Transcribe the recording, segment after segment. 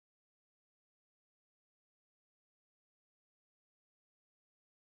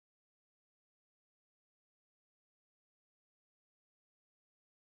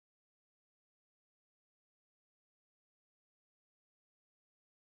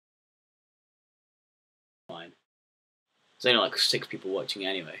There's only like 6 people watching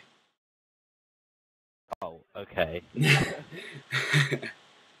anyway. Oh, okay.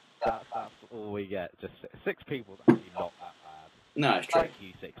 That's all we get. Just 6 people. That's actually not that bad. No, it's true. Thank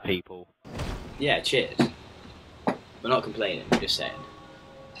you, 6 people. Yeah, cheers. We're not complaining, we're just saying.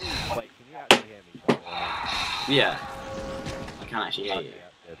 Wait, can you actually hear me? Yeah. I can actually hear you.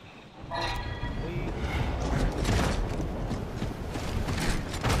 That's good.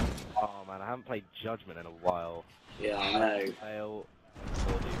 Oh man, I haven't played Judgment in a while. Yeah, I know. Fail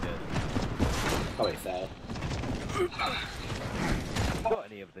or do good. Probably fail. Got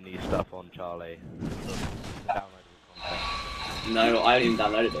any of the new stuff on, Charlie? Downloadable content. No, I haven't even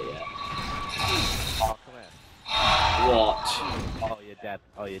downloaded it yet. Oh, come here. What? Oh, you're dead.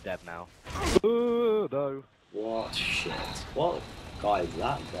 Oh, you're dead now. Oh, no. What? Shit. What guy is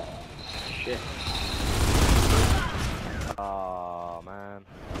that guy? Shit. Oh, man.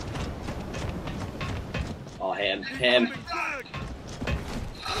 Oh, hit him. Hit him.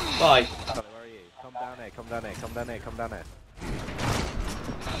 Bye. Charlie, where are you? Come down here, come down here, come down here, come down here.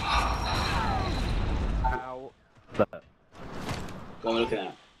 Ow. What am I looking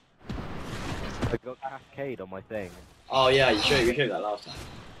at? I got Cascade on my thing. Oh yeah, you showed that last time.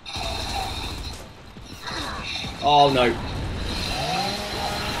 Oh no.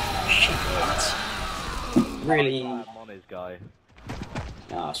 Shit. Really? Mona's guy.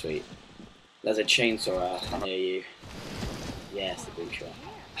 Ah, sweet. There's a chainsaw near you. Yes, the big shot.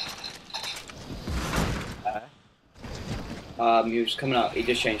 He was coming up. He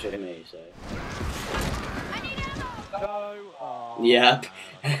just changed it to me, so. No. Oh, Yep.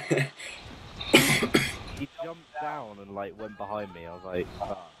 He jumped down and like went behind me. I was like,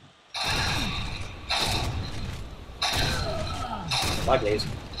 oh. Bye, please.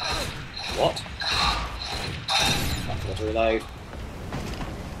 What? Got to reload.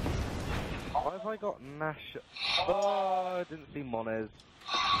 Why have I got Nash? Oh, I didn't see Mones.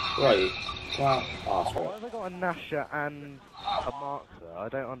 Where are you? Well, oh, Why have I got a Nasher and a Markser? I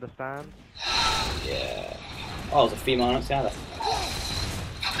don't understand. Yeah. Oh, it's a female next to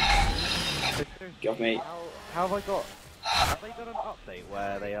Get off me. How have I got... Have they done an update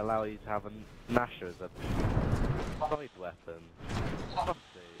where they allow you to have a Nasher as a side weapon?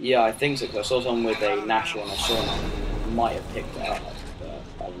 Yeah, I think so, because I saw someone with a Nasher and I saw him. Might have picked it up, but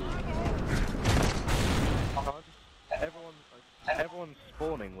I don't know. Everyone's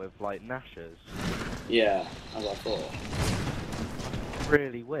spawning with like Nashers. Yeah, as I thought.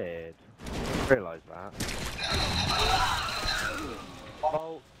 Really weird. I didn't realise that.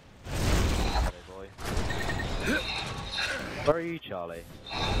 Oh. Hello, boy. Where are you, Charlie?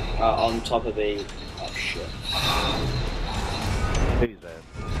 On top of the... Oh shit. Who's there?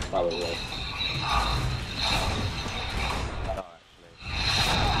 Probably. Oh, actually.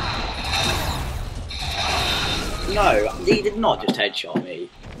 No, he did not just headshot me.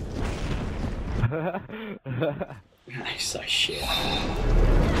 That's so shit.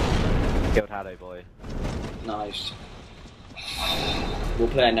 Killed Haddo, boy. Nice. We'll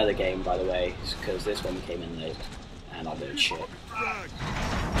play another game, by the way, because this one came in late, and I'm doing shit.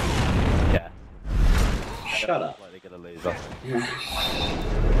 Yeah. Shut up. Like they're gonna lose, aren't they?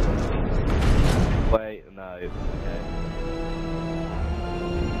 Wait, no. Okay.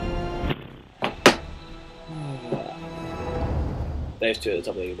 Those two at the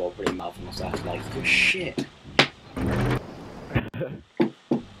top of the leaderboard pretty mouthful stuff like good shit.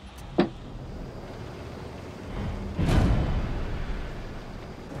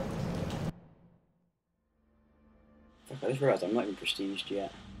 Fuck, I just realised I'm not even prestiged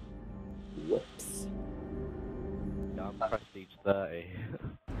yet. Whoops. Yeah, I'm prestige 30.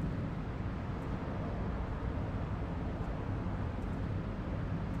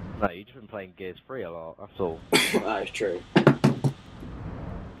 No, you've just been playing Gears 3 a lot, that's all. That is true.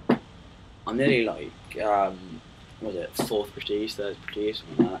 I'm nearly like, what was it, 4th prestige, 3rd prestige,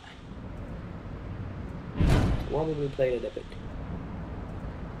 something like that. Why would we play an epic?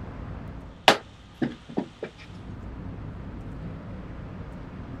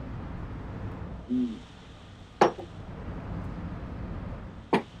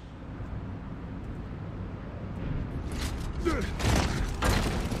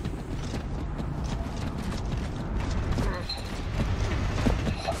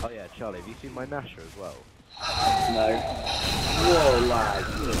 Oh yeah, Charlie, have you seen my Nasher as well? No. Whoa, lad.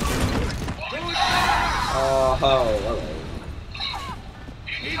 Oh, hello.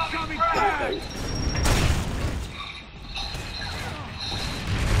 He's coming back!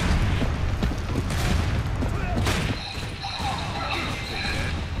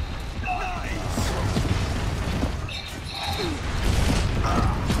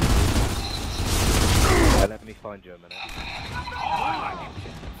 Let me find you in a minute.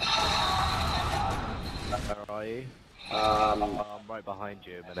 Where are you? I'm right behind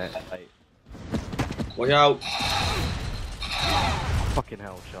you a minute. Wait. Watch out! Fucking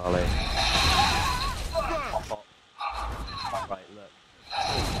hell, Charlie. Right, look.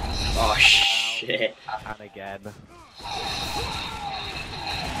 Oh shit! And again.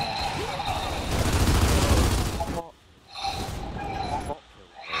 What?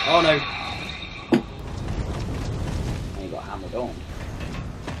 Oh no! He got hammered on.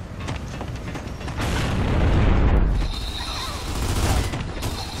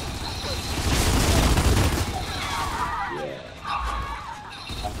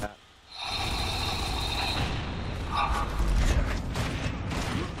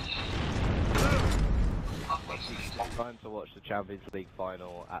 Trying to watch the Champions League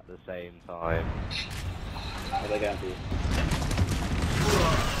final at the same time. How are they going for you?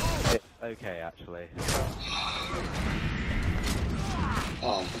 It's okay, actually.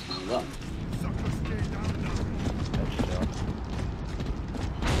 Oh, I'm fucking done. Let's chill.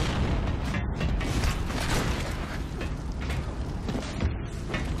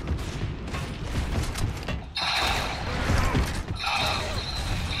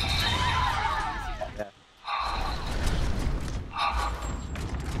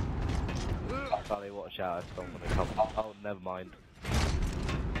 Charlie, watch out if someone comes. Oh, never mind.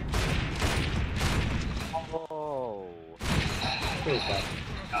 Whoa!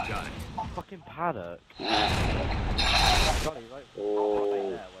 Fucking paddock. Charlie, right, Oh. right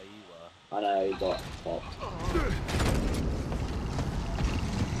there where you were. I know, he got popped.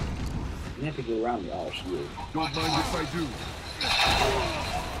 You have to go around the arse, you. Don't mind if I do.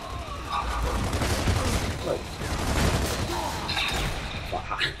 Wait. But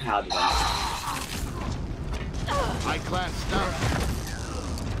how did I High class stuff.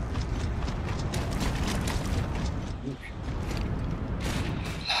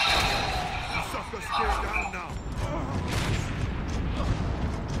 Sucker, stay down now.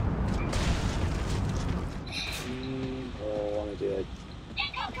 I want to do it.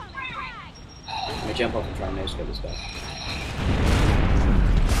 I'm gonna jump off and try and no-scope this guy.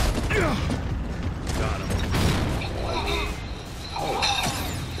 Got him. Oh.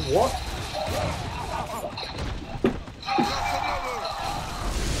 What?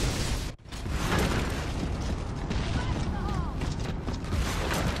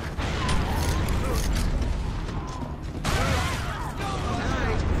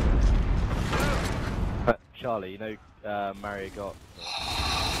 Charlie, you know Mario got.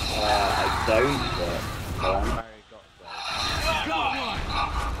 I don't, but go on. Mario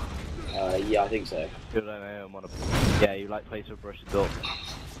got. Yeah, I think so. Good, I know I'm on a. Yeah, you like plays with Borussia Dortmund.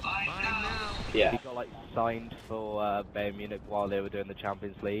 Yeah. He got like signed for Bayern Munich while they were doing the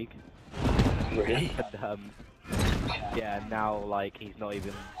Champions League. Really? And yeah, now like he's not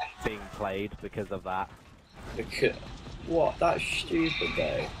even being played because of that. Because what? That's stupid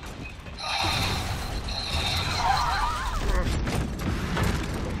though.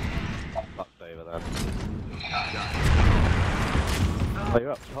 Fucked over then. Oh,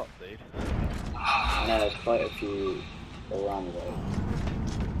 you're up top, dude. No, there's quite a few around the way.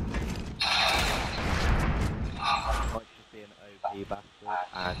 Might just be an OP bastard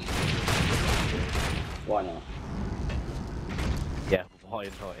and. Why not? Yeah, why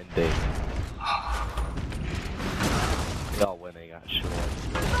not indeed? We are winning actually.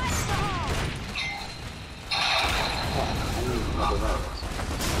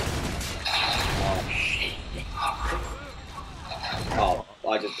 Oh shit. Oh,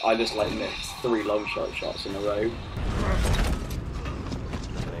 I just like missed 3 long shots in a row.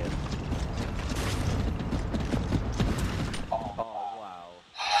 Oh wow.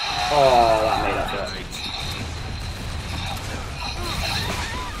 Oh, that made up for it.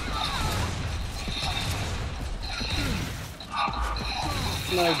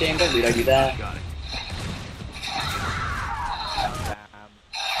 No, damn, don't reload me there. Got it.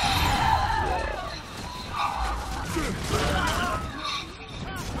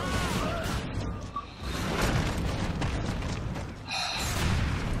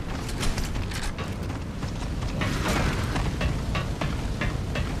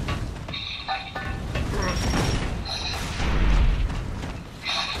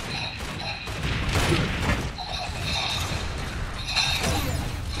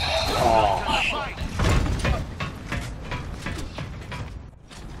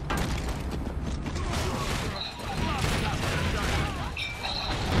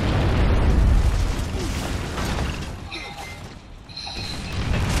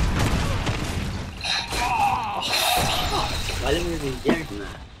 I didn't really get from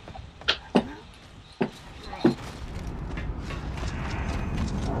that.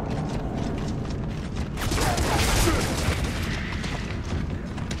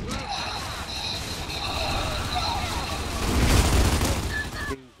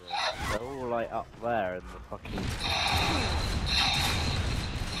 like up there in the fucking.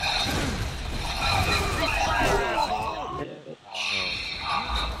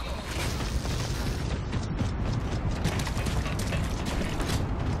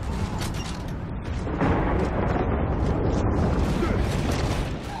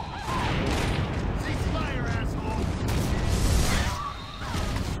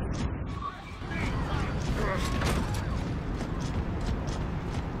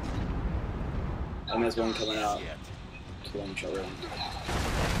 And there's one coming out to one shot round.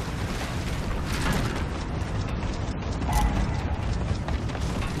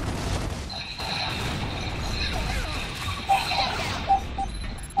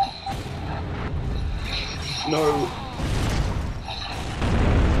 No!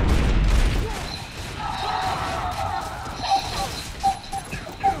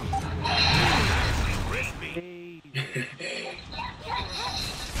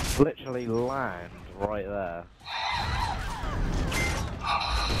 Literally land right there.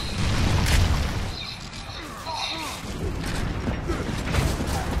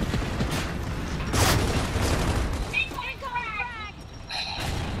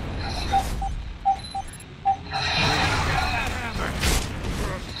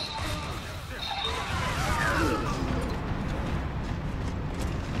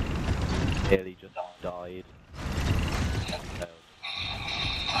 Nearly just died.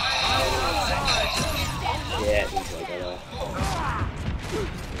 Yeah, he's like that.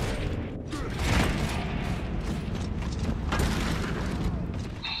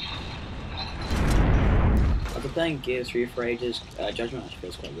 I've been playing Gears 3 for ages. Judgment actually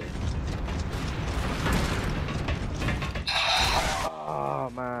feels quite weird. Oh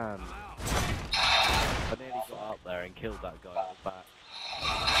man. I nearly got up there and killed that guy at the back.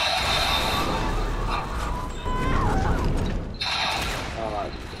 Oh, that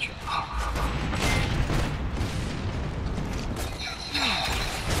was a good shot.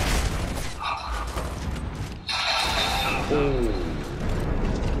 Ooh.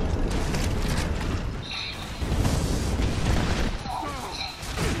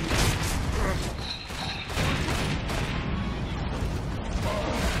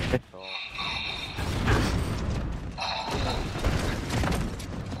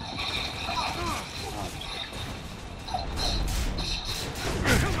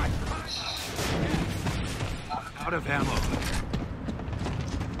 Out of ammo.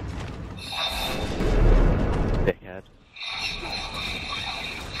 Dickhead.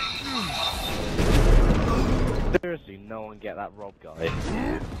 Seriously, no one get that Rob guy.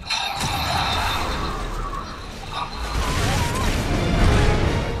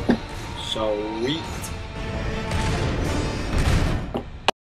 Sweet.